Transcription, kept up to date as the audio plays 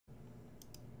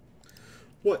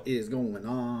What is going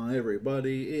on,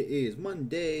 everybody? It is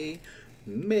Monday,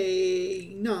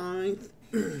 May 9th.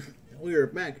 We are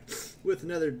back with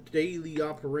another daily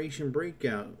Operation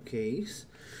Breakout case.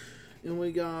 And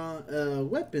we got a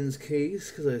weapons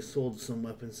case, because I sold some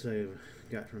weapons I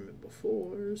got from it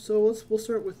before. So we'll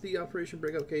start with the Operation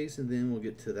Breakout case, and then we'll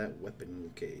get to that weapon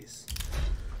case.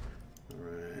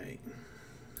 Alright.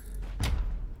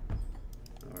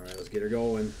 Alright, let's get her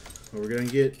going. What we're going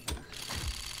to get...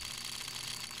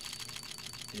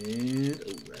 And,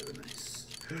 oh, rather nice.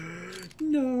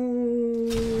 No!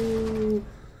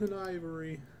 An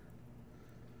ivory.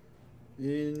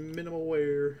 In minimal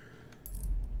wear.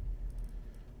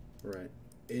 Right.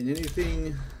 And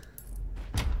anything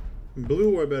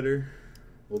blue or better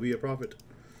will be a profit.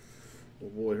 Oh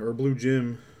boy, or blue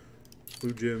gem.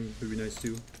 Blue gem would be nice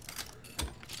too.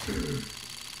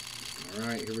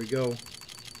 Alright, here we go.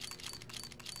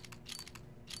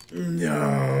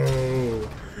 No!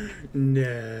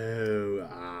 No!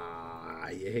 Ah,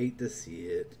 you hate to see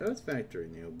it. That's factory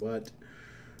new, but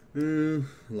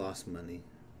lost money.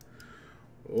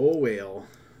 Oh well.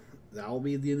 That'll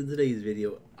be the end of today's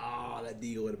video. Ah, that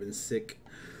deal would have been sick.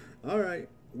 Alright,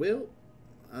 well,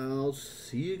 I'll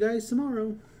see you guys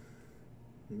tomorrow.